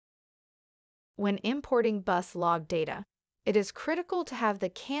When importing bus log data, it is critical to have the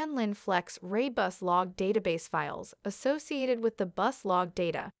CAN-LIN FlexRay bus log database files associated with the bus log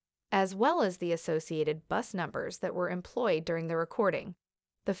data, as well as the associated bus numbers that were employed during the recording.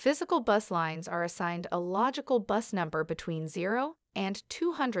 The physical bus lines are assigned a logical bus number between 0 and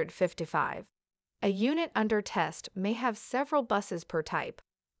 255. A unit under test may have several buses per type,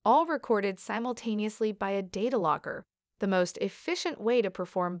 all recorded simultaneously by a data logger. The most efficient way to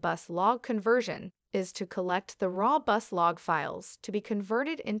perform bus log conversion is to collect the raw bus log files to be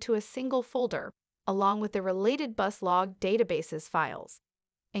converted into a single folder, along with the related bus log databases files.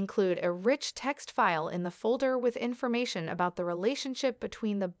 Include a rich text file in the folder with information about the relationship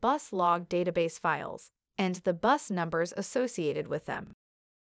between the bus log database files and the bus numbers associated with them.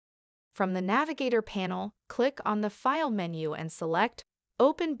 From the Navigator panel, click on the File menu and select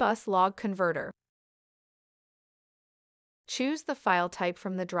Open Bus Log Converter. Choose the file type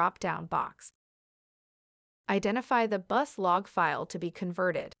from the drop-down box. Identify the bus log file to be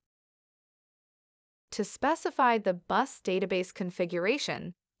converted. To specify the bus database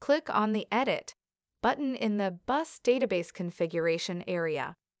configuration, click on the Edit button in the Bus Database Configuration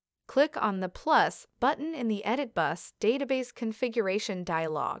area. Click on the plus button in the Edit Bus Database Configuration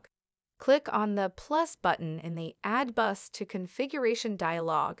dialog. Click on the plus button in the Add Bus to Configuration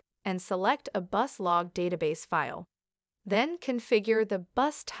dialog and select a bus log database file. Then configure the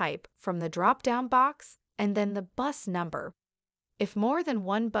bus type from the drop-down box and then the bus number. If more than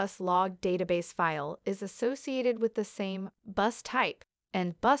one bus log database file is associated with the same bus type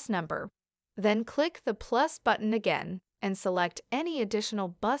and bus number, then click the plus button again and select any additional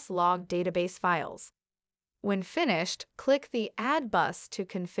bus log database files. When finished, click the Add Bus to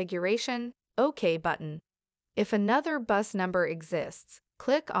Configuration OK button. If another bus number exists,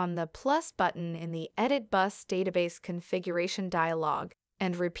 click on the plus button in the Edit Bus Database Configuration dialog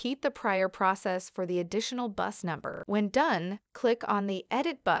and repeat the prior process for the additional bus number. When done, click on the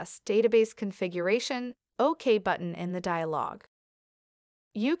Edit Bus Database Configuration OK button in the dialog.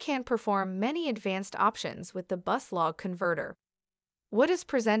 You can perform many advanced options with the bus log converter. What is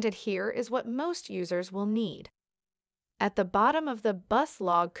presented here is what most users will need. At the bottom of the bus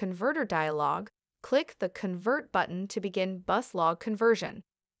log converter dialog, click the Convert button to begin bus log conversion.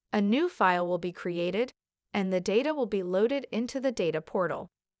 A new file will be created, and the data will be loaded into the data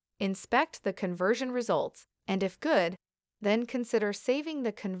portal. Inspect the conversion results, and if good, then consider saving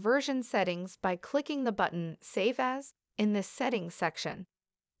the conversion settings by clicking the button Save As in the Settings section.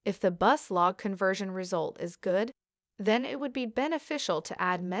 If the bus log conversion result is good, then it would be beneficial to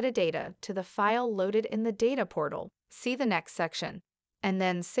add metadata to the file loaded in the data portal. See the next section. And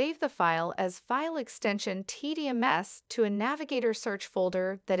then save the file as file extension TDMS to a Navigator search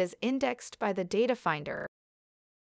folder that is indexed by the data finder.